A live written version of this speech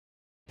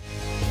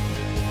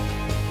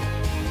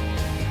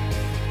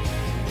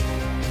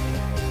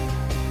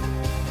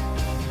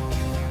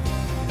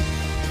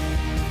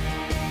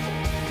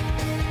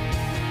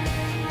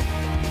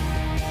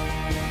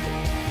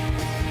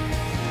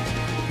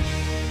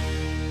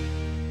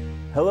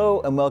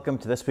Hello and welcome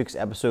to this week's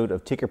episode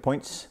of Take Your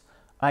Points.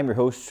 I'm your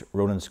host,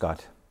 Ronan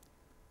Scott.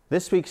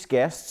 This week's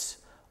guests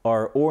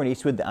are Odhran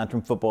Eastwood, the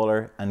Antrim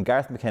footballer, and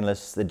Gareth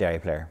McKinless, the Derry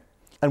player.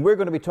 And we're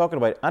going to be talking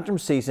about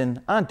Antrim's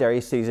season and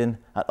Derry's season,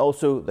 and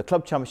also the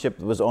club championship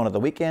that was on at the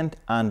weekend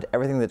and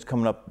everything that's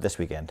coming up this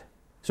weekend.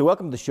 So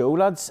welcome to the show,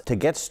 lads. To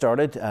get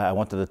started, I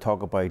wanted to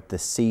talk about the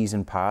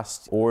season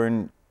past.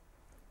 Odhran,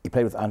 you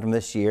played with Antrim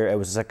this year. It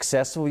was a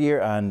successful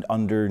year and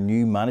under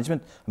new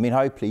management. I mean,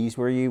 how pleased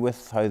were you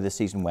with how the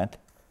season went?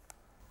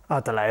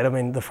 Delighted. I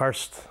mean, the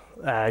first,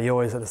 you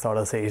always at the start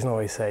of the season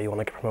always say you want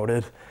to get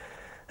promoted,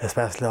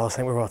 especially I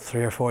think we were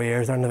 3 or 4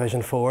 years there in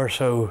Division 4,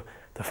 so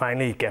to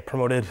finally get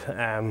promoted,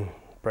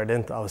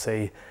 brilliant.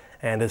 Obviously,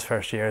 Enda's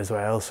first year as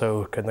well,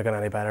 so couldn't have gone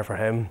any better for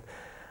him.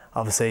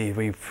 Obviously,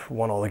 we've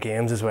won all the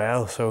games as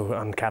well, so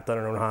and kept it in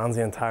our own hands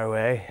the entire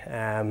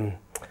way.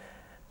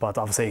 But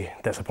obviously,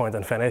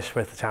 disappointing finish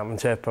with the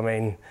championship. I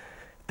mean,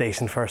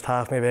 decent first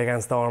half maybe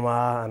against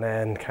Armagh, and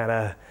then kind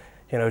of,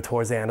 you know,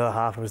 towards the end of the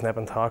half it was nip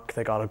and tuck.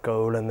 They got a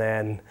goal, and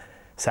then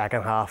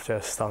second half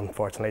just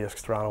unfortunately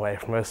just ran away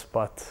from us.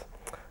 But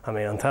I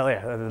mean, I'll tell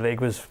you, the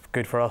league was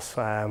good for us.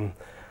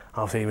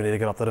 Obviously, we need to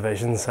get up the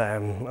divisions. I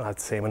had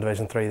the same in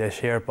Division 3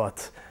 this year,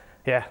 but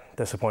yeah,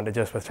 disappointed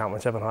just with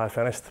championship and how I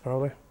finished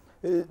probably.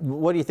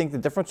 What do you think the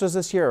difference was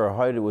this year, or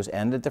how was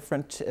Enda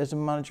different as a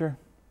manager?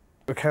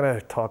 We're kind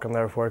of talking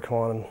there before come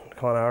on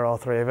air, all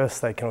three of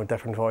us, like, you know,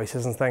 different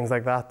voices and things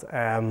like that.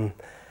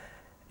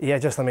 Yeah,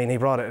 just, I mean, he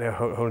brought in a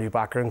whole new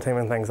background team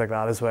and things like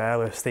that as well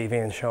with Stevie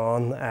and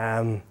Sean.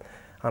 And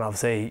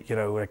obviously, you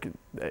know, like,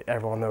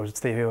 everyone knows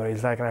Stevie, what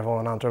he's like, and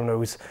everyone in Antrim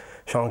knows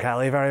Sean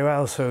Kelly very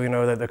well. So, you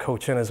know, the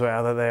coaching as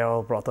well that they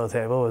all brought to the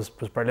table was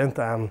brilliant.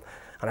 And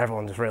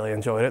everyone just really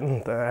enjoyed it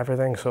and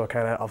everything. So it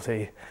kind of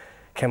obviously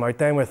came out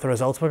then with the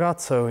results we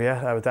got. So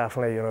yeah, I would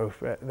definitely, you know,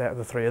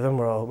 the three of them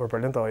were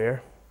brilliant all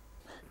year.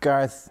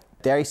 Gareth,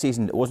 Derry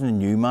season, it wasn't a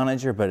new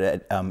manager, but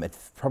it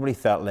probably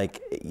felt like,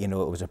 you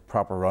know, it was a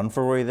proper run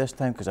for Rory this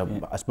time, because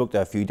I spoke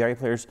to a few Derry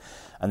players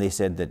and they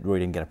said that Rory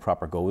didn't get a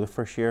proper go the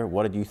first year.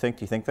 What did you think?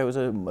 Do you think that was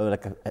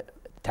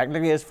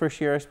technically his first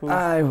year, I suppose?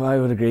 I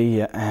would agree,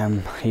 yeah.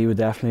 He would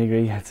definitely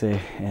agree, I'd say.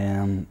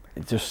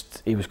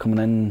 He was coming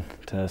in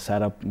to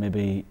set up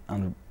maybe,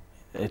 and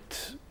the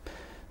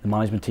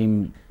management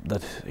team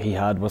that he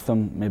had with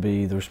him,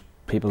 maybe there's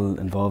people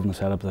involved in the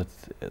setup that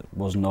it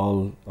wasn't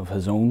all of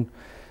his own.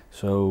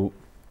 So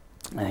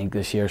I think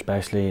this year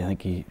especially, I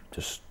think he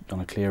just done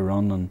a clear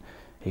run and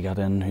he got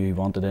in who he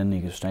wanted in. He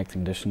was strength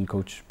and conditioning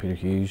coach, Peter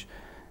Hughes,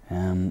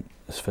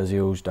 his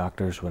physios,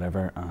 doctors,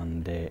 whatever,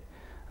 and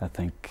I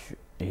think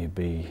he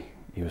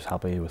was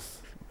happy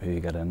with who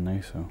he got in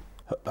now. So.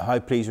 How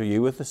pleased were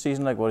you with the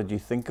season? Like, what did you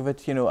think of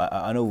it? You know,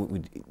 I know we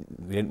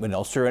didn't win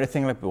Ulster or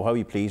anything, like, but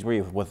how pleased were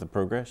you with the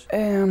progress?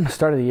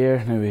 Start of the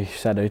year, we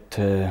set out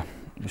to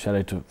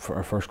for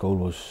our first goal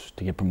was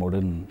to get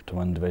promoted and to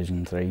win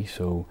Division 3.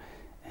 So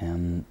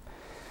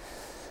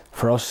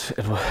for us,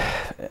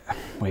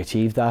 we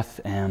achieved that.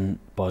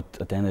 But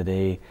at the end of the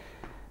day,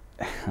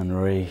 and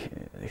Rory,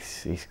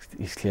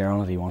 he's clear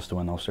on it. He wants to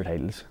win Ulster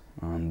titles,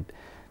 and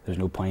there's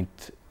no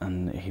point.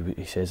 And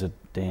he says it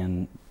day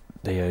in,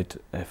 day out.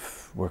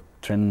 If we're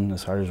training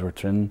as hard as we're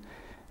training,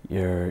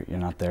 you're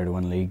not there to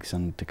win leagues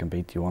and to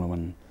compete. You want to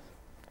win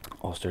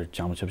Ulster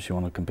championships. You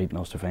want to compete in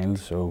Ulster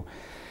finals. So.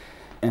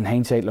 In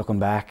hindsight, looking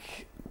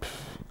back,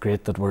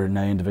 great that we're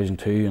now in Division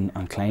 2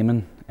 and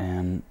climbing.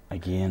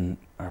 Again,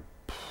 our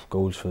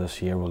goals for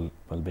this year will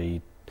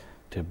be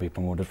to be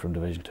promoted from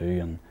Division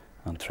 2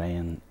 and try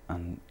and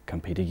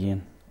compete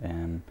again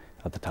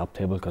at the top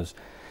table, because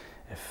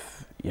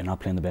if you're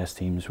not playing the best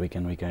teams week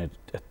in, week out,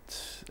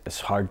 it's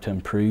hard to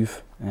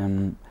improve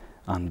and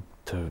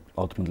to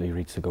ultimately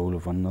reach the goal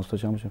of winning Ulster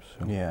championships.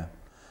 So. Yeah.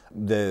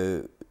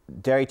 The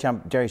Derry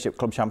Club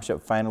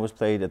Championship final was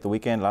played at the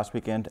weekend, last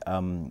weekend.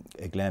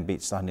 Glen beat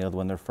Slaughtneil to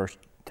win their first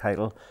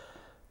title,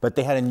 but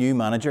they had a new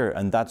manager,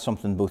 and that's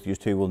something both you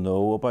two will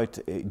know about.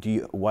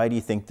 Why do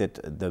you think that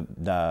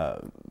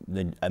the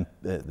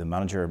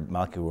manager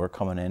Malky O'Rourke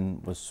coming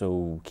in was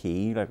so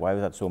key? Like, why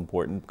was that so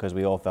important? Because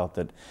we all felt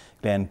that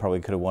Glen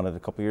probably could have won it a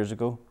couple of years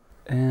ago.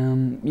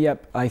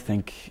 Yep, I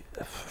think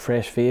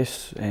fresh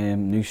face,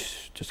 new,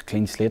 just a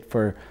clean slate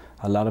for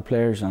a lot of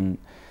players, and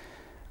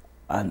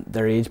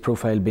their age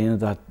profile being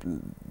that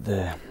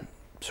the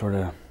sort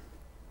of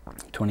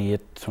 28,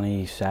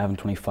 27,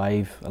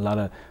 25, a lot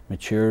of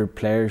mature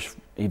players,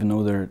 even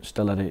though they're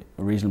still at a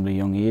reasonably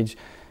young age.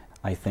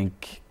 I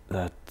think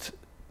that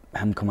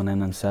him coming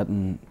in and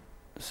setting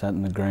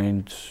the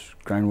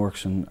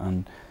groundworks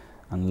and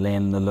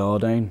laying the law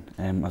down,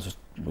 as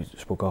we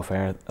spoke off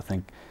air, I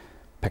think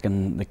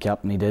picking the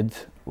captain he did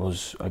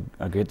was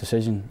a great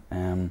decision.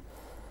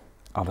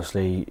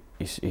 Obviously,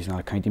 he's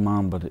not a county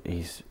man, but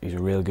he's a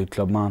real good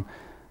club man,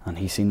 and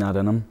he's seen that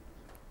in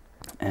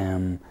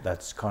him.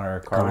 That's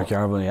Conor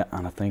Carville, yeah.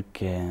 And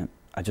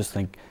I just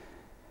think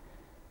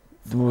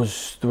there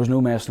was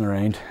no messing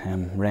around.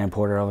 Ray and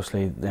Porter,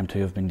 obviously, them two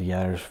have been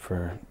together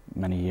for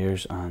many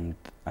years, and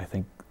I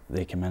think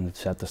they came in and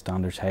set the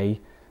standards high,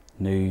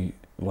 knew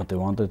what they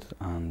wanted,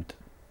 and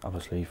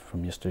obviously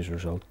from yesterday's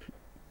result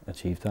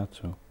achieved that.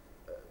 So.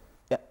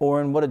 Yeah,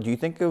 Odhran, what did you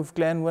think of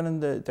Glen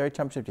winning the Derry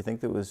Championship? Do you think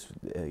that was,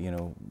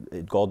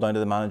 it galled down to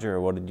the manager,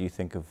 or what did you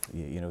think of,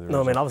 the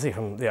result? I mean, obviously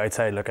from the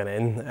outside looking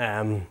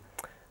in,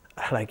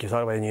 like you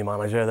talk about a new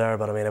manager there,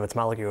 but I mean, if it's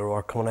Malachy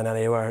O'Rourke coming in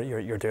anywhere,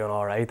 you're doing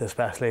all right,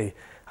 especially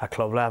at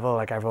club level.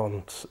 Like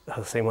everyone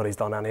has seen what he's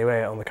done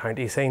anyway on the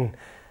county scene,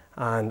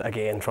 and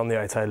again from the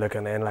outside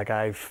looking in, like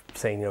I've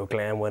seen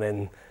Glen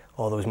winning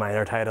all those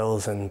minor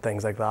titles and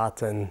things like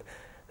that, and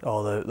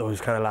all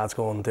those kind of lads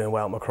doing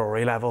well at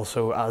McCrory level.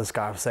 So as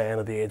Gareth's saying,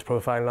 at the age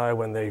profile now,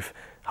 when they've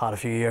had a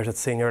few years at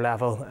senior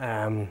level,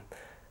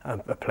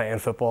 playing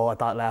football at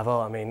that level,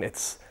 I mean,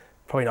 it's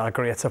probably not a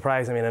great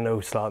surprise. I mean, I know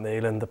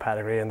Slotneil and the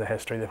pedigree and the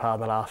history they've had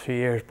in the last few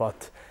years,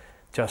 but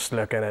just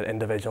looking at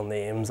individual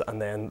names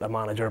and then the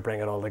manager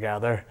bring it all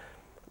together,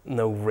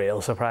 no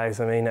real surprise.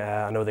 I mean,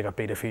 I know they got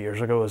beat a few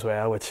years ago as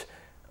well, which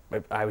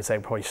I would say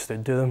probably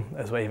stood to them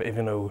as well,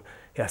 even though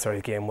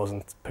yesterday's game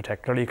wasn't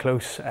particularly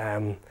close.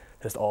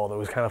 Just all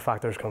those kind of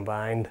factors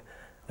combined,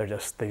 they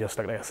just look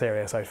like a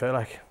serious outfit.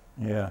 Like,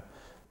 yeah,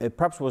 it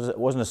perhaps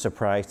wasn't a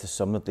surprise to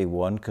some that they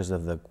won because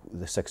of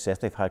the success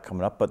they've had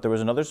coming up. But there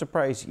was another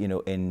surprise,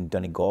 in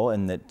Donegal,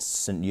 in that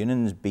St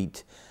Eunan's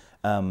beat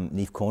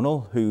Naomh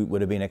Conal, who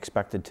would have been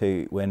expected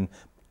to win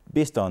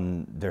based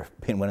on their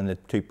been winning the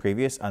two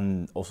previous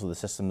and also the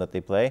system that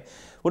they play.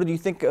 What did you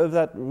think of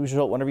that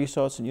result whenever you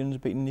saw St Eunan's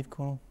beating Naomh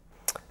Conal?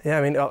 Yeah,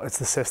 I mean, it's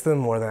the system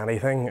more than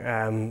anything.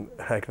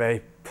 Like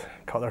they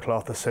cut their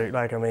cloth to suit.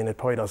 Like, I mean, it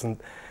probably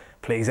doesn't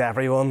please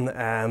everyone.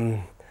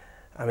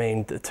 I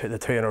mean, the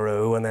two in a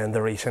row, and then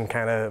the recent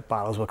kind of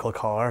battles with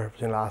Kilcar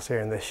between last year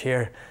and this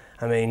year.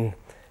 I mean,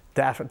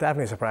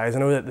 definitely surprised. I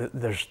know that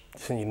there's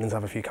St Eunan's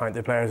have a few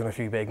county players and a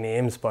few big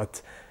names,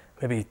 but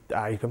maybe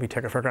I took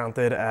it for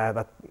granted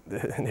that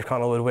Naomh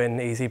Conal would win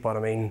easy. But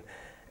I mean,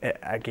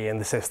 again,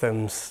 the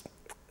systems.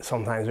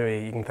 Sometimes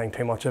maybe you can think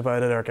too much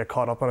about it or get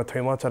caught up on it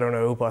too much, I don't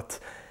know, but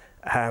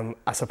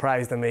a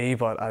surprise to me,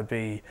 but I'd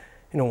be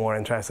more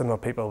interested in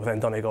what people within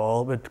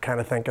Donegal would kind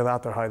of think of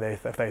that, or how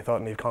if they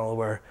thought Naomh Conal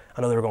were,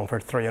 I know they were going for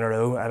 3 in a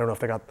row, I don't know if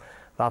they got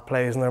that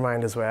plays in their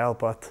mind as well,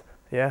 but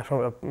yeah,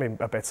 maybe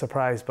a bit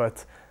surprised,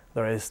 but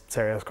there is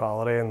serious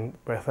quality and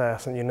with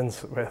St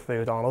Eunan's, with the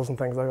O'Donnells and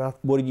things like that.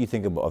 What did you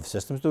think of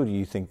systems though? Do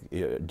you think,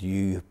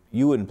 you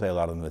wouldn't play a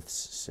lot of them with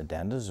St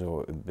Enda's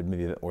or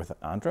maybe with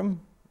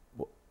Antrim?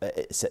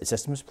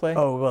 Systems play?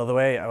 Oh,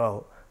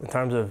 well, in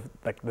terms of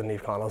like the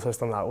Naomh Conal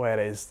system, that way it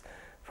is,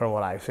 from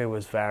what I've seen,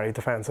 was very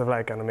defensive.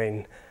 Like, and I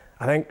mean,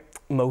 I think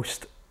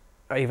most,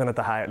 even at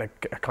the higher,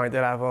 like county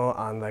level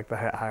and like the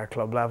higher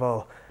club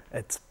level,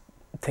 it's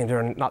teams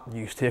are not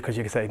used to it, because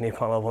you could say Naomh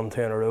Conal won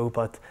 2 in a row,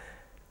 but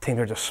teams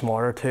are just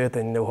smarter to it.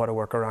 They know how to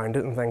work around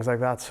it and things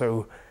like that.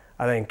 So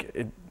I think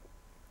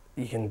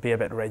you can be a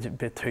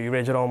bit too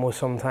rigid almost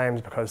sometimes,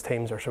 because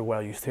teams are so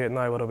well used to it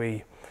now. What'll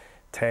be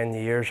 10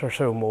 years or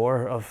so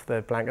more of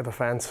the blanket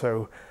defence.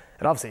 So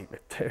it obviously,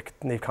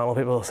 Naomh Conal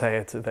people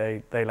say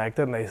they liked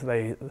it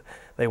and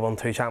they won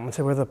 2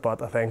 championships with it,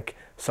 but I think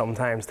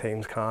sometimes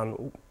teams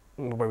can,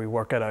 where we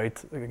work it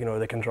out,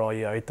 they can draw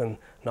you out and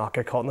not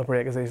get caught in the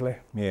break as easily.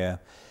 Yeah,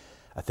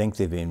 I think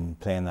they've been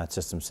playing that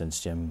system since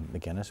Jim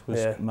McGuinness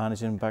was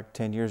managing back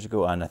 10 years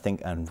ago, and I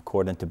think, and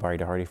according to Barry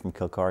Doherty from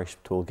Kilcar, he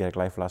told Gaelic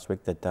Life last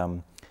week that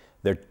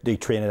they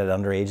train it at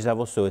underage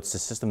level, so it's the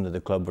system that the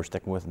club are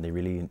sticking with, and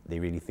they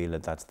really feel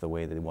that that's the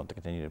way that they want to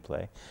continue to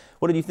play.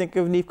 What did you think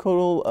of Naomh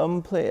Conal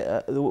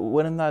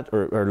winning that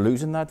or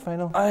losing that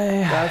final?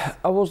 I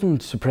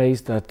wasn't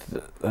surprised that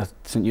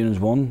St Eunan's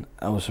won.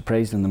 I was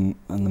surprised in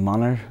the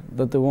manner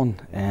that they won.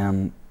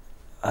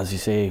 As you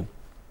say,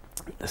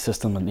 the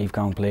system that Naomh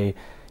Conal play,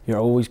 you're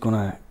always going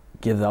to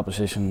give the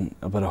opposition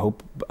a bit of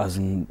hope, as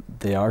in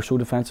they are so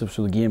defensive,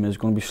 so the game is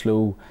going to be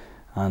slow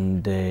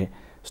and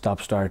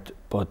stop-start,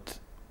 but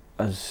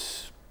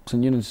as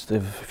St Eunan's, they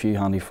have a few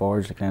handy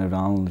forwards like Leonard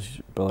O'Donnell's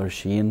brother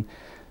Shane,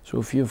 so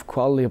if you have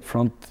quality up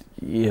front,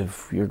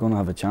 you're going to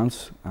have a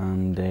chance,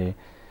 and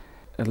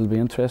it'll be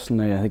interesting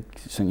now. I think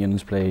St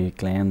Eunan's play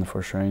Glen in the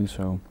first round,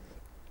 so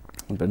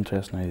it'll be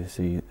interesting now to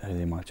see how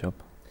they match up.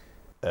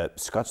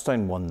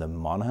 Scottstown won the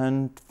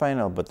Monaghan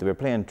final, but they were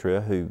playing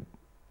Trua, who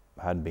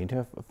hadn't been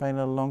to a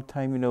final in a long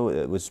time.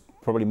 It was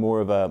probably more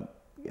of a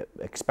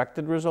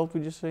expected result,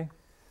 would you say?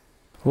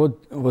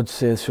 Would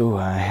say so.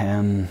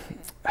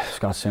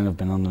 Scottstown have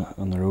been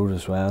on the road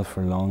as well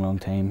for a long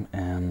time.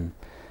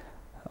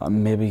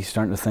 I'm maybe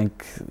starting to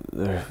think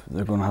they're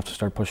going to have to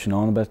start pushing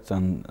on a bit,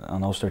 and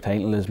Ulster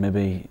title is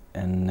maybe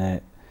in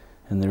the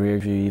rear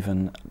view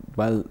even.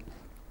 Well,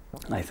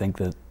 I think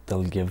that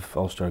they'll give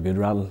Ulster a good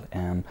rattle.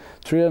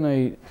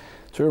 Trua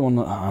won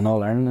an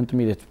All Ireland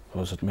intermediate.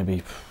 Was it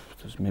maybe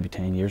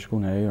 10 years ago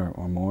now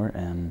or more?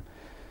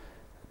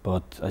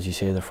 But as you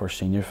say, their first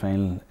senior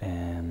final.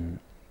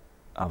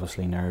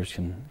 Obviously nerves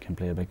can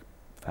play a big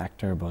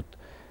factor, but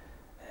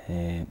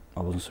I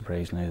wasn't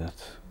surprised now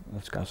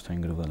that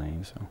Scottstown got over the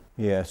line. So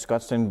yeah,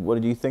 Scottstown. What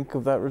did you think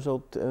of that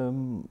result,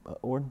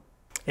 Odhran?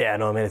 Yeah,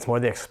 no, I mean, it's more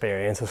the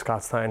experience of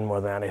Scottstown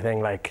more than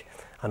anything. Like,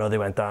 I know they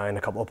went down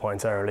a couple of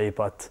points early,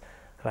 but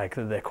like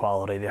the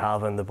quality they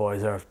have, and the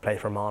boys that have played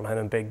for Monaghan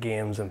in big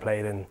games and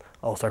played in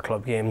Ulster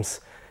club games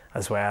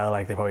as well.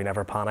 Like they probably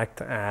never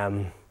panicked.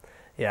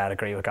 Yeah, I'd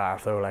agree with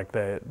Gareth though. Like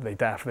they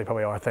definitely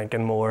probably are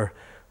thinking more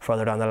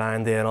further down the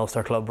line, the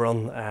Ulster club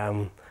run.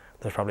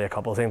 There's probably a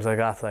couple of teams like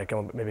that. Like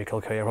maybe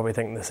Kilcoo are probably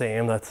thinking the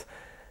same, that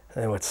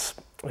it's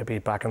maybe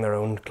back in their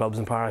own clubs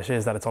and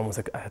parishes, that it's almost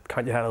like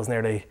count your head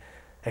nearly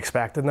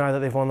expected now that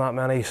they've won that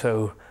many.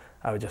 So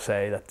I would just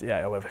say that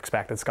I would have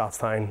expected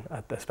Scottstown,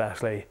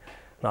 especially,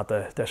 not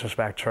to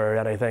disrespect True or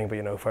anything,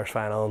 but first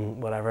final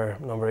in whatever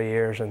number of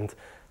years, and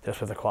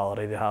just with the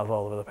quality they have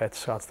all over the pitch,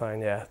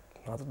 Scottstown,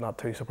 not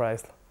too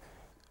surprised.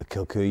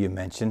 Kilcoo, you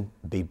mentioned,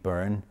 beat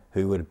Byrne,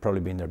 who would have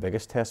probably been their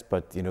biggest test,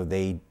 but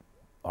they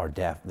are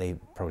deaf. They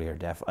probably are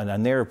deaf,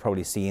 and they're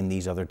probably seeing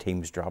these other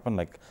teams dropping,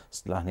 like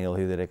Slaughtneil,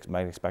 who they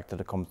might expect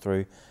to come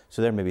through.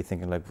 So they're maybe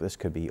thinking like this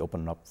could be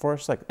opening up for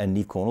us, like, and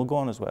Niamh Conal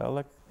going as well,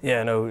 like.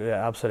 Yeah,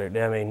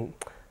 absolutely. I mean,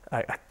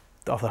 I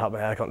off the top of my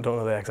head, I don't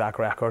know the exact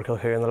record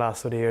Kilcoo in the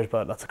last 30 years,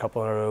 but that's a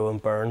couple in a row,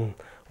 and Byrne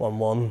won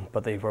one,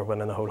 but they were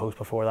winning the whole host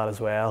before that as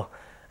well.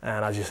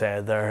 And as you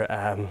said, they're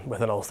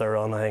with an Ulster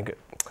run, I think.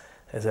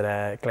 Is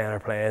it Glen are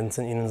playing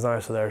St Eunan's now,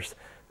 so there's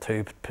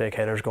two big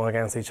hitters going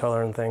against each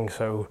other and things,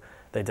 so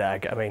they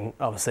dig. I mean,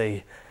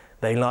 obviously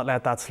they'll not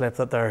let that slip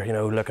that they're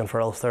looking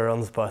for Ulster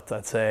runs, but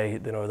I'd say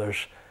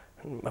there's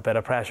a bit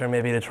of pressure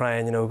maybe to try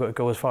and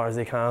go as far as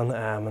they can,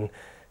 and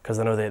because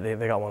I know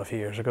they got one a few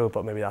years ago,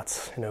 but maybe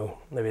that's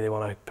maybe they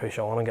want to push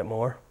on and get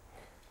more.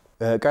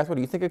 Gareth, what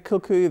do you think of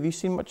Kilcoo? Have you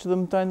seen much of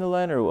them down the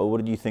line, or what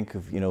did you think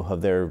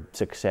of their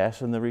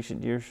success in the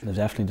recent years? They've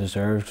definitely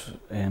deserved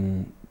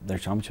their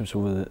championships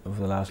over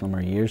the last number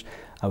of years.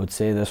 I would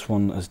say this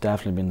one has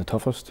definitely been the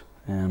toughest.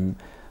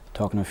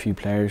 Talking to a few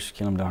players,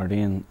 Ciaran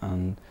Doherty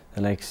and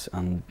the likes,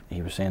 and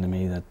he was saying to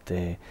me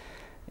that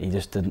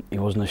he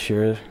wasn't as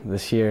sure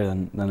this year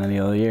than any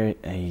other year.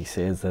 He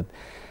says that,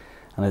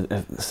 and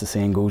as the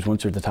saying goes,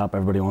 once you're at the top,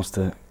 everybody wants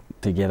to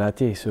get at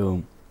you.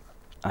 So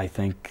I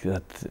think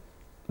that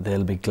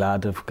they'll be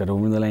glad to have got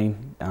over the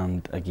line,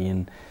 and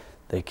again,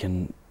 they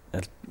can,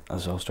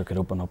 as Ulster could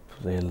open up,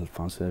 they'll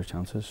fancy their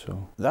chances.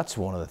 So that's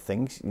one of the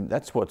things.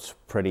 That's what's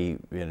pretty,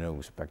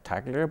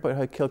 spectacular about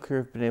how Kilcoo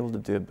have been able to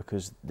do it,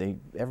 because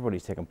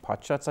everybody's taking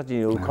pot shots at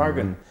you.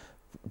 Cargan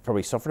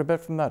probably suffered a bit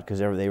from that,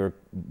 because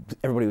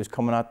everybody was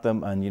coming at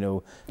them, and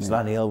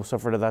Slaughtneil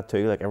suffered of that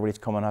too. Like everybody's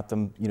coming at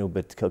them,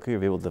 but Kilcoo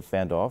are able to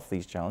fend off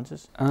these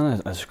challenges.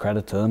 And as a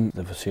credit to them,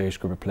 they have a serious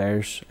group of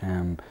players,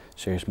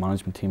 serious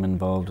management team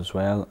involved as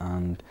well,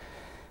 and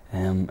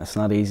it's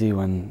not easy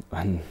when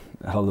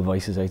all the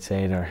voices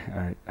outside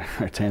are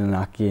trying to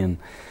knock you,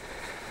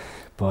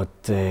 but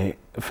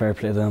fair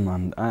play to them,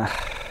 and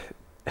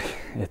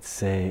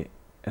it's a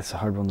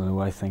hard one to know.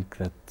 I think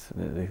that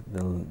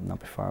they'll not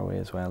be far away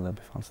as well. They'll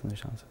be fancying their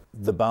chances.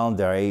 The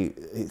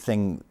Ballinderry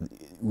thing,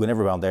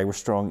 whenever Ballinderry was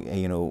strong,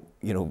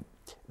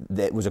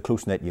 it was a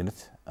close-knit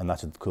unit, and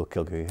that's what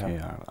Kilcoo have.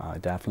 Yeah,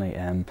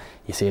 definitely.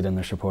 You see it in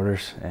their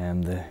supporters,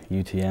 the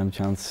UTM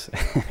chants.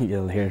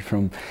 You'll hear it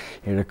from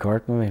here to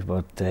Cork maybe,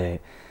 but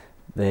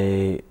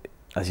they,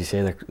 as you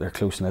say, they're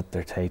close-knit,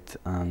 they're tight,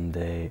 and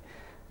it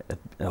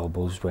all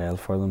bodes well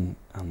for them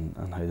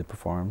and how they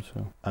perform.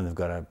 So. And they've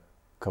got a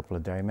couple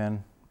of Derry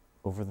men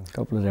over them.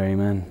 Couple of Derry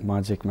men,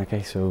 Magic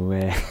Mickey. So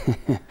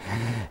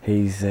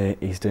he's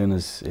doing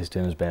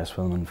his best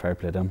for them, and fair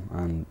play to him,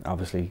 and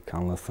obviously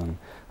Conleth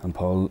and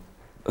Paul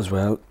as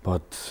well.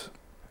 But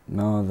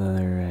no,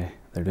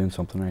 they're doing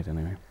something right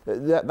anyway.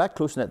 That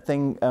close knit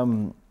thing,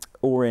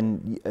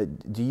 Odhran,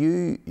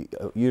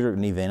 you're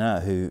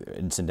Nivena, who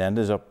in St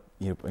Enda's up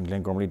in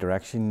Glengormley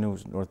direction,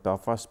 North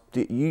Belfast.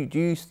 Do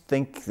you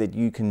think that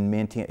you can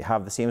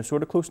have the same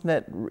sort of close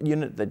knit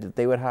unit that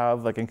they would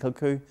have like in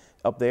Kilcoo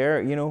up there?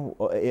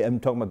 I'm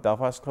talking about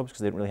Belfast clubs,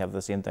 because they don't really have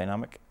the same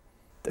dynamic.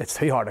 It's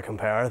too hard to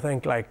compare, I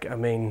think. Like, I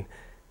mean,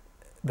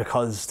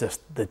 because just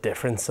the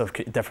difference of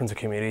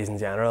communities in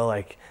general,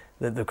 like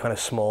the kind of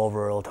small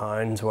rural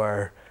towns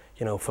where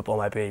football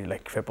might be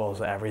like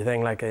football's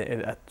everything, like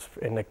in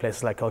like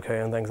places like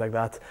Kilcoo and things like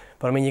that.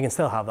 But I mean, you can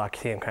still have that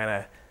same kind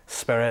of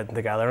spirit and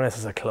togetherness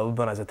as a club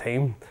and as a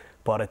team,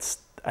 but it's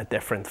a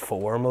different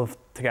form of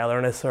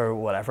togetherness or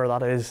whatever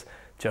that is,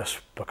 just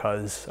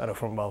because I know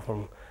from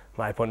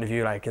my point of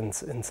view, like in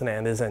St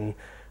Enda's and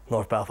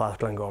North Belfast,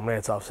 Glengormley,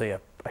 it's obviously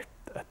a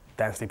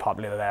densely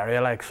populated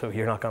area, like, so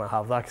you're not going to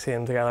have that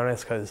same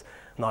togetherness, because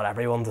not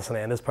everyone's a St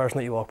Enda's person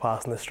that you walk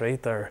past in the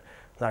street, or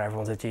not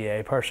everyone's a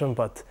GA person,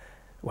 but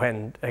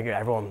when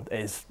everyone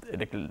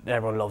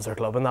loves their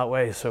club in that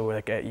way, so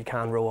like you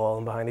can roll all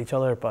in behind each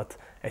other, but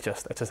it's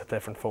just a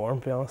different form,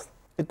 to be honest.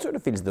 It sort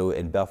of feels though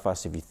in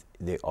Belfast,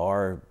 there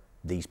are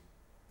these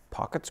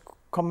pockets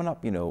coming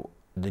up,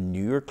 the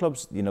newer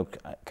clubs,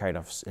 kind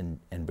of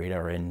in Breda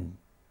or in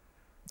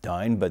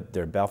Down, but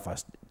they're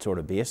Belfast sort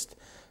of based,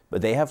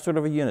 but they have sort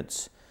of a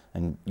units,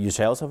 and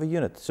yourselves have a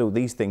unit, so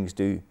these things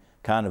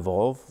can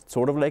evolve,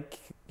 sort of like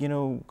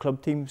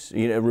club teams,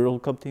 rural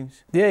club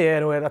teams. Yeah,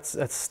 no,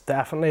 it's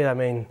definitely. I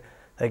mean,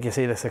 like you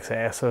see the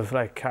success of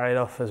like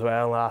Carryduff as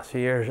well in the last few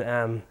years.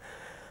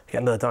 get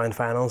into the down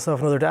final and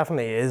stuff. No, there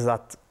definitely is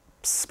that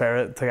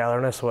spirit,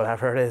 togetherness,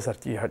 whatever it is,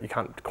 that you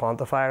can't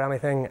quantify or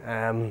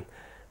anything.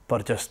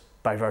 But just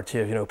by virtue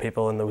of, you know,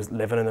 people in those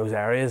living in those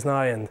areas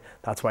now, and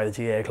that's why the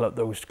GA club,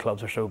 those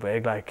clubs are so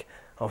big. Like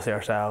obviously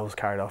ourselves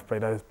carried off by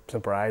the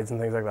St Brides and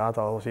things like that,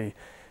 obviously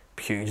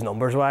huge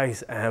numbers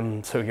wise.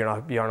 So you're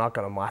not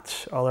going to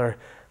match other,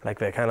 like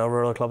the kind of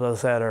rural clubs, as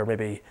I said, or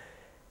maybe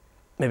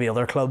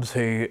other clubs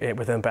who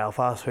within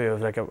Belfast who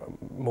have like a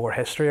more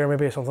history or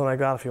maybe something like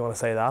that, if you want to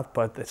say that.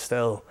 But it's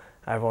still,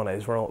 everyone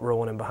is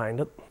rolling in behind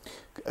it.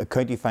 A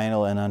county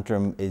final in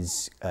Antrim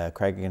is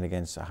Craigan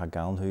against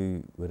Hagan.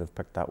 Who would have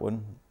picked that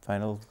one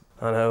final?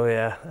 I know,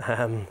 yeah.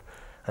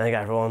 I think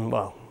everyone,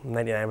 well,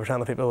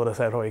 99% of people would have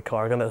said probably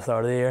Corrigan at the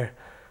start of the year,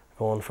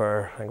 going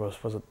for, I think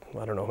was it,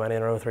 I don't know how many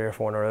in a row, 3 or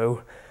 4 in a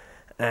row.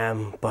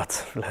 But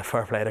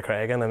fair play to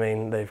Craigan. I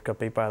mean, they've got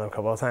beat by them a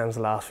couple of times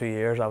the last few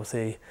years,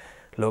 obviously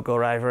local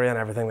rivalry and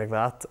everything like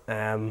that.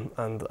 And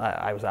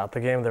I was at the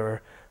game. They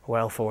were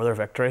well for their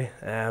victory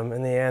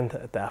in the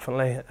end,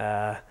 definitely.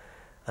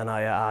 And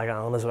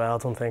Hagan as well. I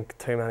don't think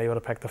too many would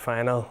have picked the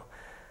final.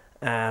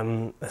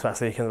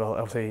 Especially,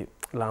 obviously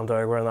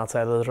Lamdorg were on that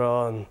side of the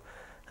draw, and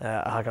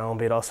Hagan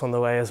beat us on the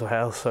way as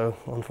well, so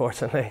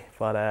unfortunately.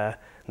 But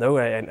no,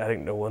 I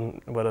think no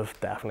one would have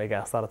definitely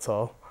guessed that at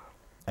all.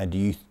 And do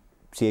you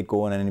see it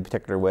going in any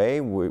particular way?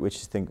 Which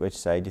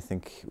side do you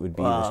think would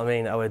be? Well, I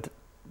mean, I would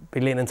be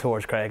leaning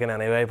towards Craigan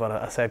anyway, but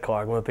I said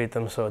Corrigan would beat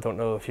them, so I don't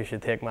know if you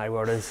should take my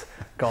word as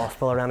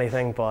gospel or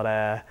anything.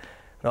 But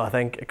no, I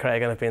think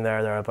Craigan have been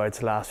thereabouts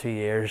the last few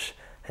years.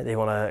 They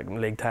won a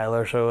league title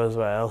or so as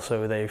well,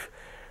 so they've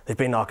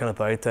been knocking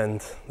about,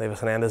 and they have a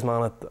St Enda's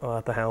man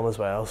at the helm as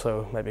well,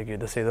 so it might be good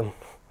to see them.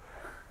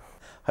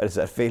 How does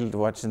that feel,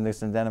 watching the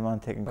St Enda's man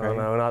taking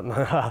Craigan? Oh,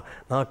 no,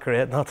 not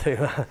great, not too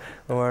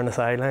we're on the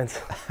sidelines.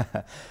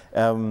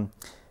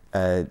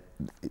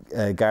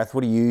 Gareth,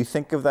 what do you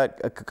think of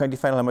that county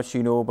final? How much do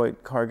you know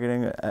about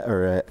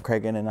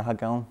Craigan and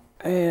Hagan?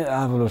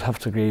 I would have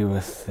to agree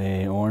with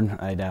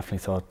Odhran. I definitely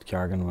thought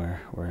Corrigan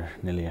were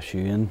nearly a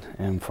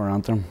shoe-in for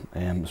Antrim,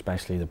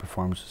 especially the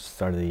performance at the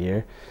start of the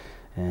year.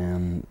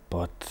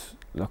 But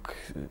look,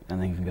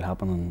 anything could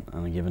happen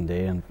on a given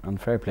day,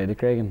 and fair play to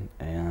Craigan.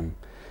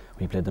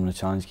 We played them in a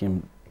challenge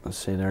game, as I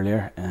said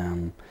earlier,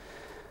 and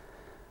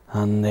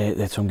they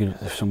had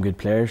some good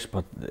players,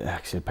 but they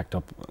actually picked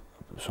up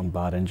some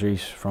bad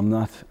injuries from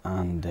that,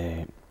 and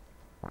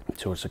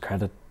so it's a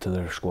credit to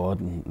their squad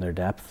and their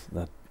depth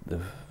that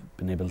they've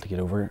been able to get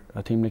over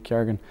a team like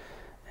Corrigan.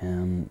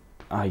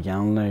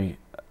 Again,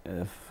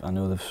 I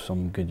know they've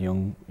some good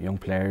young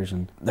players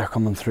and they're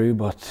coming through,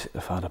 but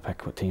if I had to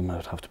pick what team, I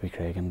would have to be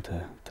Craigan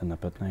to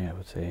nip it now, I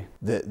would say.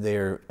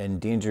 They're in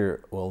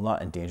danger, well,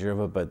 not in danger of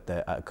it,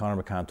 but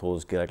Conor McCann told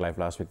us Gaelic Life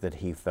last week that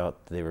he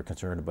felt they were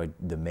concerned about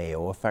the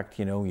Mayo effect.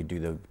 You know, you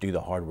do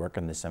the hard work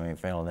in the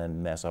semi-final and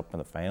then mess up in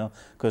the final,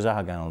 because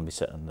Hagan will be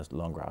sitting in this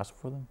long grass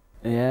for them.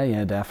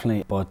 Yeah,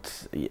 definitely.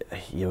 But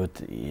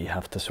you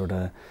have to sort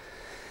of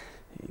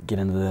get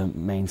into the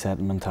mindset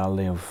and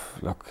mentality of,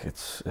 look,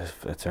 it's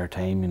our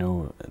time, you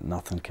know,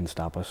 nothing can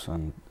stop us,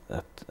 and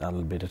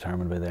that'll be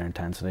determined by their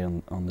intensity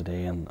on the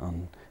day,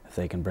 and if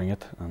they can bring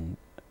it, and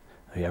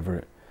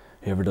whoever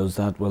does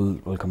that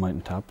will come out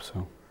on top.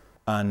 So,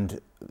 and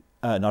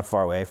not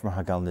far away from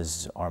Hagan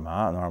is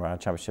Armagh, and Armagh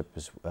Championship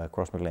is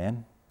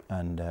Crossmaglen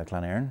and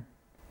Clonairin.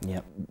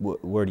 Yeah.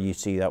 Where do you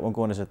see that one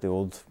going? Is it the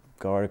old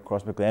guard,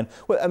 Crossmaglen?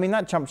 Well, I mean,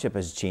 that championship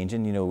is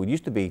changing. You know, it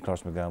used to be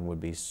Crossmaglen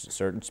would be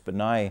certain, but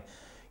now,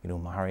 you know,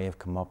 Mahari have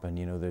come up, and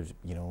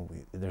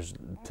there's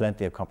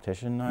plenty of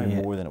competition now,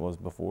 more than it was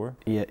before.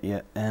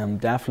 Yeah.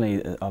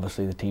 Definitely.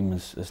 Obviously, the team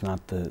is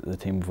not the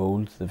team of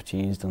old. They've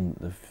changed, and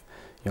they've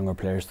younger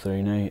players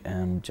through now.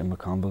 Jim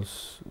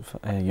McComble's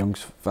young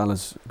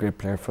fella's great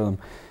player for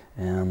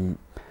them.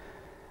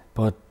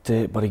 But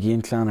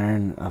again,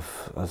 Clonairin, as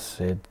I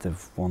said,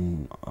 they've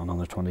won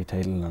another 20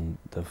 title, and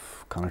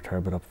they've Conor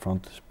Turbot up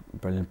front,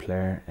 brilliant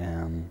player.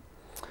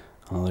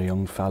 Another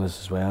young fellas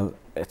as well.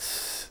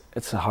 It's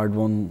a hard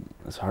one.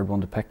 It's a hard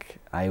one to pick.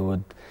 I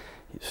would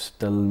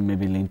still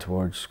maybe lean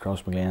towards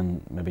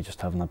Crossmaglen, maybe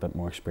just having a bit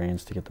more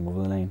experience to get them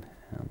over the line.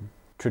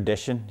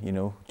 Tradition, you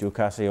know, Joe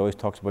Cassie always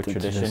talks about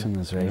tradition. Tradition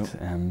is right.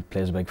 You know?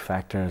 Plays a big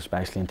factor,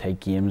 especially in tight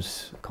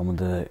games, coming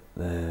to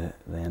the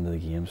end of the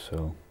game.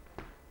 So.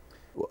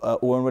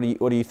 Odhran,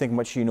 what do you think?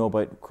 Much you know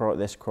about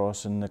this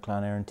Cross and the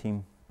Clonairin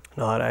team?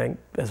 No, I think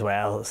as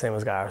well, same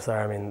as Gareth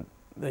there. I mean,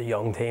 the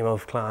young team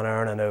of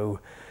Clonairin, I know,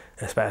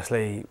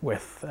 especially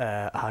with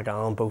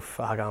Hagan, both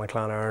Hagan and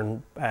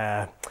Clonairin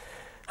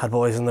had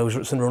boys in those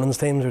St Ronan's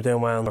teams who were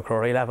doing well on the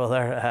McCrory level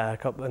there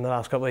in the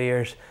last couple of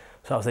years.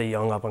 So obviously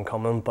young up and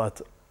coming,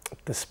 but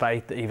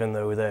despite, even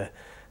though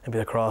maybe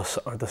the Cross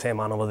aren't the same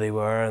animal they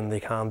were and they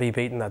can be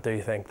beaten, I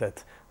do think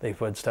that they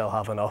would still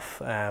have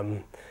enough.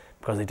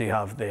 Because they do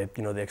have the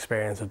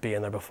experience of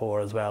being there before,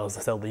 as well as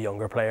still the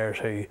younger players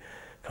who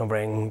can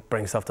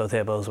bring stuff to the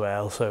table as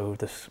well. So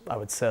I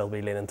would still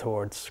be leaning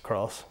towards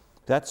Cross.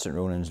 That St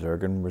Ronan's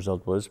Lurgan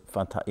result was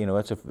fantastic. You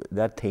know,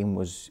 that team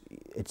was.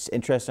 It's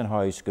interesting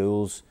how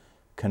schools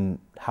can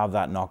have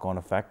that knock-on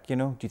effect, you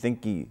know? Do you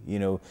think, you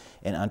know,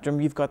 in Antrim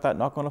you've got that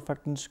knock-on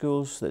effect in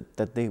schools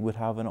that they would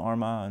have in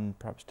Armagh and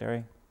perhaps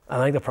Derry? I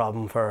think the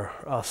problem for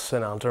us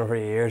in Antrim for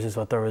years is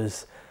that there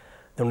was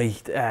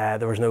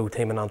no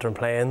team in Antrim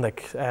playing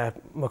like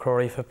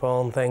McCrory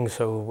football and things,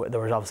 so there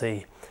was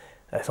obviously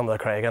some of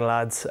the Craigan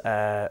lads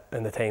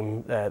in the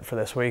team for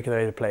this week.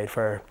 They played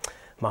for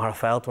Mahara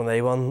Felt when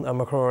they won at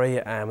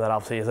McCrory, that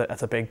obviously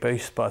it's a big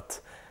boost, but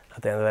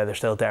at the end of the day, they're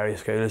still Derry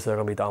schools. They're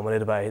going to be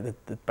dominated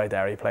by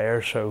Derry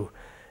players, so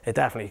it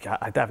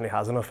definitely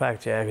has an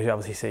effect. Yeah, because you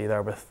obviously see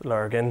there with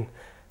Lurgan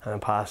and in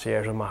past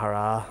years with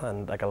Mahara,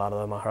 and like a lot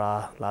of the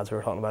Mahara lads we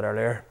were talking about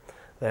earlier,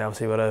 they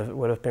obviously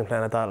would have been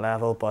playing at that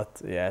level.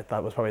 But yeah,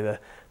 that was probably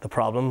the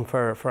problem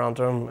for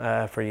Antrim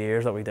for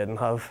years, that we didn't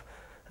have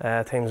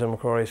teams in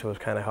McCrory, so it was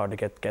kind of hard to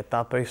get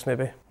that boost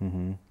maybe.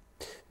 Mm-hmm.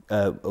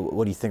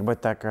 What do you think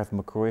about that, Gareth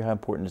McCrory? How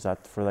important is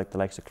that for like the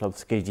likes of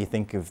clubs? Do you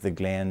think of the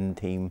Glen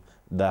team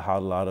that had a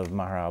lot of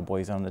Mahara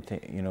boys on the team,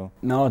 you know?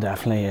 No,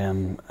 definitely.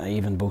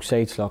 Even both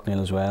sides, Loughneel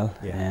as well.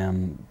 Yeah.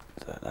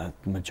 The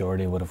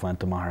majority would have went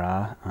to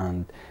Mahara,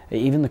 and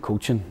even the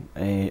coaching,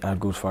 I'd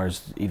go as far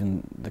as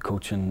even the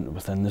coaching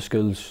within the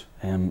schools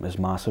is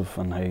massive,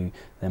 and how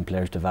them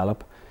players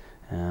develop.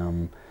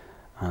 And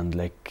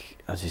like,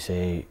 as you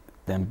say,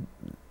 them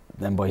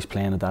boys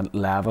playing at that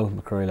level,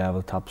 McCrory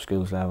level, top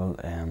schools level,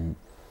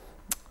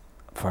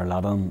 for a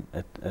lot of them,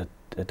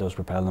 it does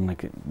propel them.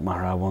 Like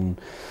Mahara won,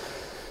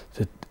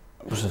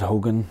 was it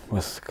Hogan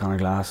with Conor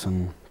Glass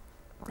and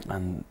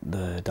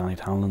the Danny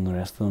Townley and the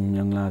rest of them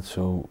young lads.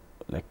 So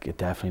like it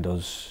definitely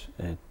does.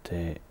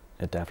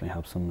 It definitely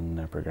helps them in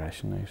their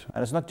progression now. So.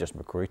 And it's not just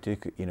McCrory too.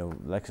 You know,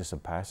 Lexus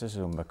and Passes,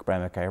 so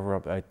Brian McIver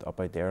up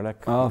out there,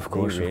 like. Oh, of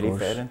course, really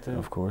fed into.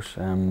 Of course,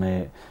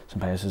 some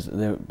Passes.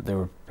 They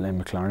were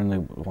playing McLaren. They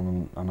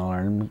won an All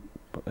Ireland.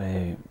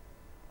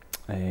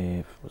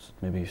 It was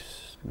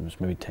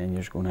maybe 10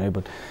 years ago now.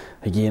 But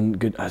again,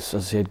 good, as I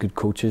said, good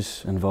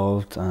coaches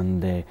involved,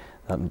 and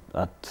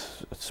that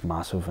it's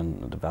massive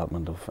in the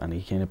development of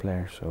any kind of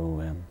player.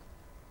 So.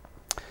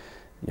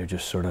 You're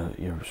sort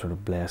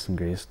of blessed and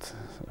graced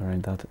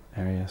around that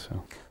area.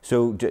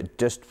 So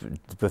just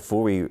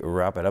before we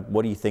wrap it up,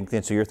 what do you think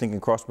then? So you're thinking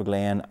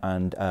Crossmaglen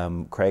and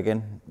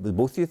Craigan. Will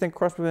both of you think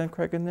Crossmaglen and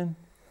Craigan then?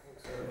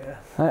 I think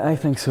so, yeah. I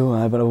think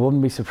so, but I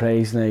wouldn't be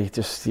surprised. Now, you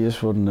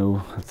just wouldn't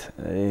know.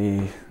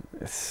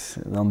 It's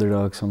the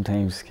underdog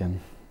sometimes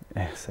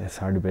it's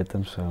hard to beat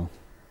them. So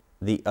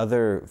the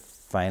other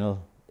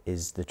final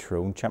is the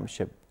Tyrone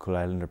Championship. Cool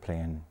Island are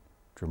playing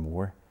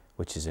Dromore,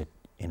 which is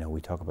you know,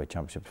 we talk about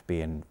championships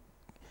being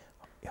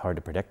hard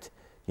to predict.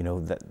 You know,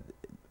 that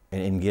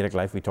in Gaelic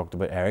life we talked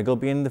about Errigal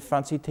being the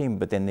fancy team,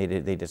 but then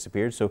they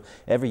disappeared. So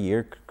every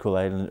year, Cool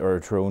Island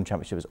or Tyrone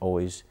Championship is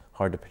always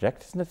hard to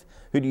predict, isn't it?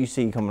 Who do you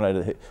see coming out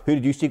of who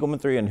did you see coming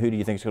through, and who do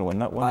you think is going to win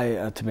that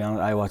one? To be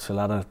honest, I watch a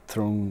lot of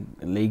Tyrone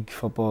League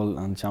football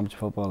and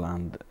Championship football,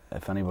 and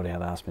if anybody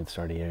had asked me at the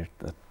start of the year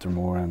that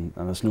Dromore,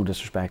 and it's no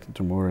disrespect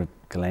to Dromore at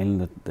Cool Island,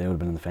 that they would have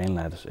been in the final,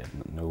 I'd have said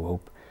no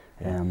hope.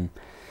 Yeah.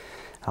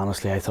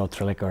 Honestly, I thought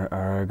Trillick or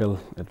Errigal,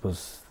 it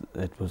was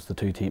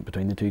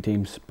between the two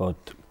teams.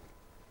 But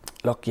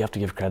look, you have to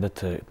give credit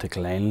to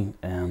Killeen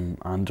and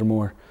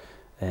Dromore.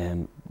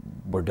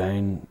 We're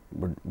down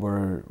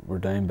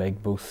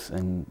big both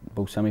in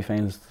both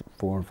semi-finals,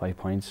 4 and 5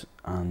 points,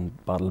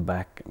 and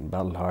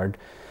battled hard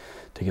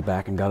to get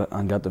back and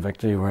got the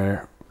victory.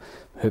 Where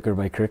hooker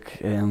by crook,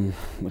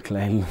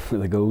 McLean with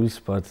the goals,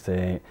 but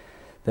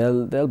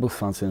they'll both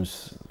fancy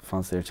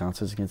their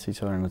chances against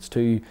each other, and it's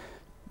two.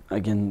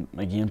 Again,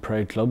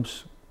 proud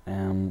clubs.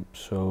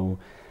 So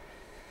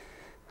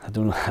I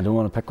don't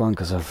want to pick one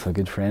because I've a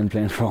good friend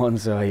playing for one,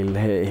 so he'll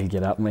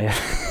get at me.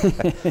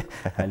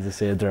 I'll just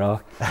say a draw.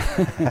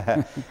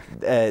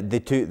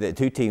 The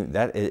two teams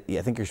I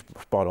think you're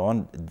spot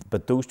on.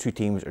 But those two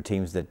teams are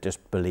teams that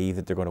just believe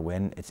that they're going to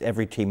win. It's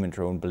every team in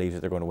Tyrone believes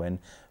that they're going to win,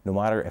 no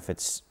matter if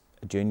it's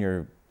a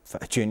junior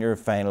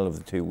final of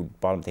the two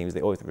bottom teams.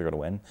 They always think they're going to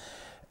win.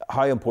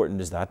 How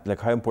important is that?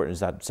 Like, how important is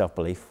that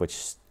self-belief,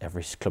 which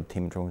every club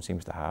team in Tyrone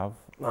seems to have?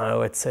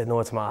 It's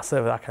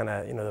massive. That kind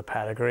of, the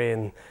pedigree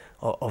and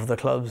of the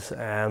clubs.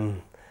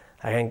 I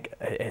think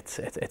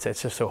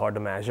it's just so hard to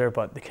measure.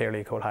 But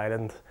clearly, Coal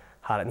Highland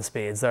had it in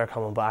spades there,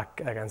 coming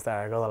back against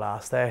Errigal the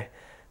last day.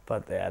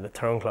 But the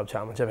Tyrone Club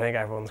Championship, I think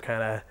everyone's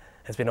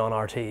it's been on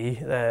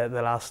RTE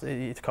the last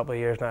couple of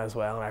years now as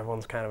well, and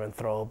everyone's kind of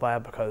enthralled by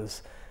it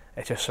because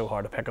it's just so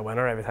hard to pick a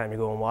winner every time you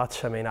go and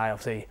watch. I mean, I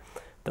obviously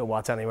don't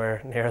watch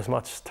anywhere near as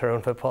much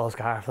Tyrone football as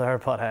Gareth there,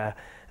 but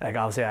like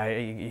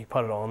obviously you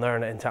put it on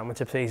there in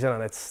championship season,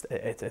 and it's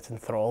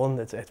enthralling.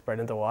 It's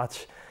brilliant to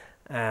watch,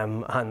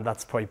 and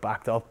that's probably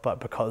backed up, but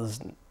because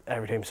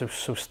every team's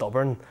so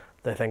stubborn,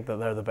 they think that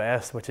they're the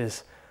best, which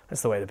is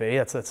the way to be.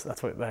 That's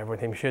what every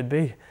team should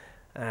be.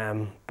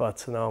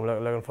 But no,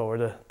 I'm looking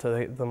forward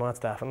to the match,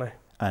 definitely.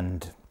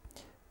 And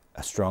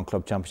a strong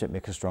club championship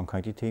makes a strong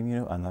county team,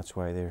 and that's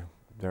why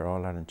they're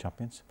All Ireland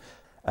champions.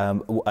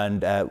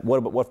 What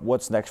about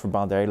what's next for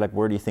Ballinderry? Like,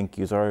 where do you think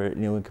you are?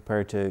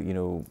 Compared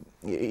to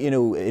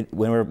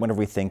whenever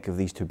we think of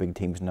these two big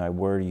teams now,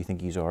 where do you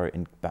think you are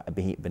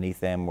beneath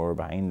them or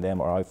behind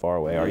them, or how far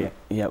away are you?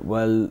 Yeah,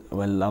 well,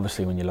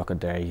 obviously when you look at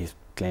Derry,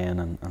 Glen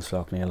and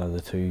Sloughneel are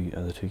the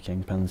two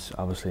kingpins.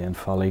 Obviously in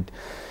Follied,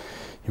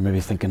 you're maybe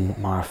thinking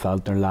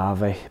Marfelt or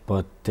Lavey,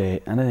 but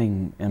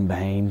anything in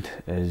behind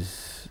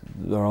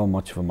they're all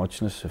much of a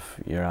muchness. If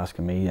you're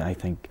asking me, I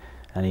think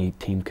any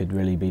team could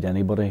really beat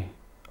anybody,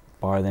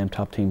 bar them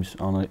top teams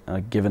on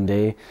a given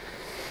day.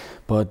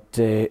 But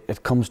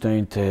it comes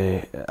down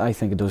to, I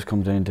think it does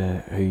come down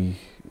to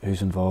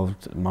who's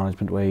involved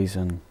management ways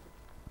and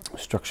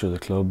structure of the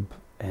club.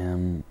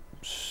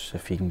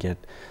 If you can get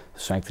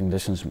strength and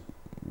conditions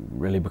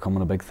really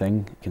becoming a big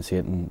thing, you can see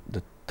it in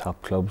the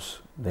top clubs.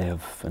 They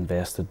have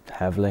invested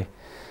heavily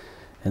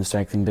in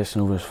strength and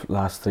conditioning over the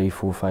last 3,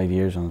 4, 5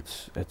 years, and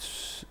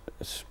it's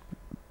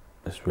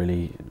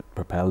really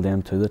propelled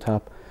them to the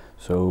top.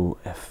 So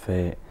if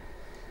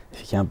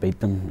you can't beat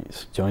them,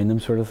 join them,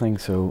 sort of thing.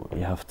 So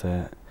you have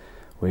to.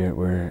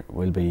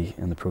 We'll be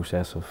in the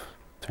process of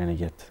trying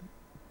to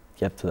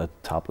get to the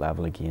top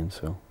level again.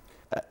 So.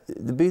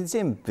 The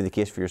same be the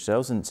case for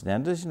yourselves in St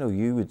Enda's.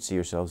 You would see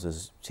yourselves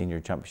as senior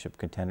championship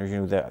contenders.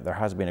 There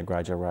has been a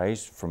gradual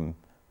rise from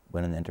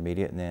winning the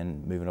intermediate and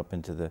then moving up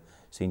into the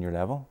senior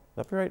level.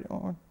 Would that be right,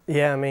 Odhran?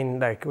 Yeah, I mean,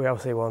 like, we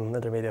obviously won the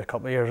intermediate a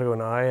couple of years ago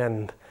now,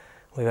 and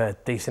we've a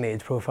decent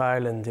age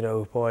profile, and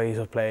boys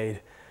have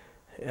played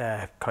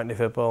county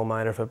football,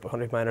 minor football,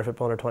 minor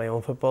football, under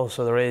 21 football.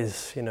 So there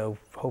is,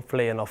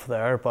 hopefully enough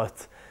there,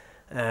 but.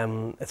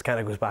 It kind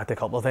of goes back to a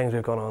couple of things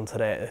we've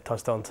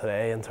touched on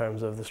today in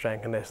terms of the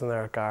strength and conditioning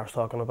there Gareth's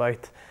talking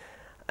about,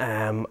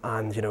 and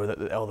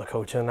all the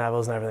coaching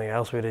levels and everything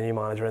else. We had a new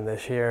manager in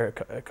this year,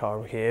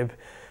 Carl McCabe,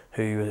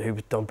 who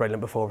was done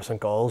brilliant before with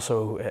St Gall,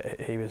 so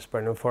he was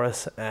brilliant for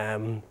us.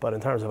 But in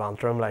terms of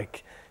Antrim,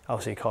 like,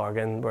 obviously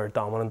Corrigan were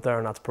dominant there,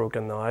 and that's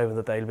broken now,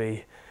 that they'll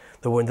be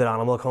the wounded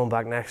animal coming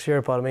back next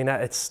year. But I mean,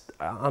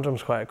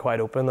 Antrim's quite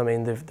open. I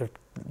mean, they've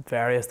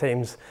various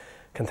teams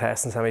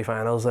contesting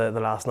semi-finals the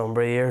last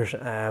number of years,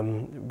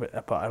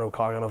 but I know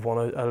Corrigan have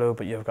won a load,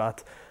 but you've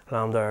got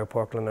Lambda,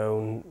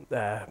 Portland,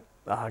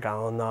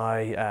 Ahagallen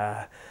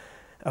now,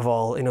 have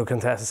all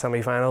contested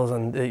semi-finals,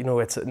 and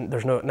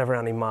there's never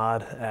any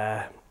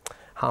mad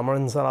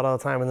hammerings a lot of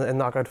the time in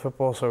knockout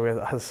football. So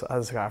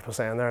as Gareth was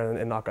saying there,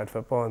 in knockout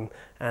football, and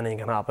anything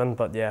can happen.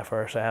 But yeah, for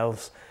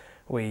ourselves,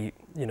 you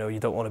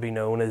don't want to be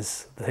known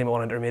as the team that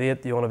won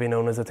intermediate. You want to be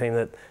known as the team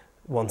that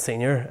won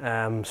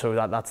senior, so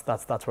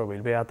that's where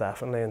we'll be at,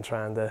 definitely, and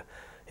trying to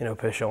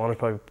push on. It's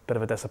probably a bit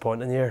of a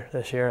disappointing year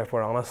this year, if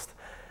we're honest,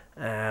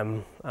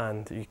 and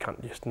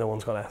no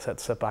one's going to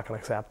sit back and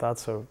accept that.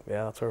 So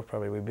yeah, that's where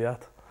probably we'll be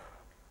at.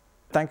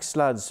 Thanks,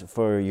 lads,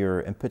 for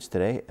your inputs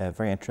today.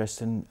 Very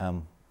interesting.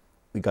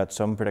 We got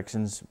some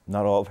predictions,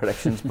 not all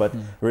predictions, but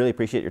really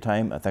appreciate your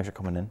time, and thanks for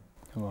coming in.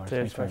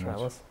 Cheers, thanks for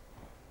having us.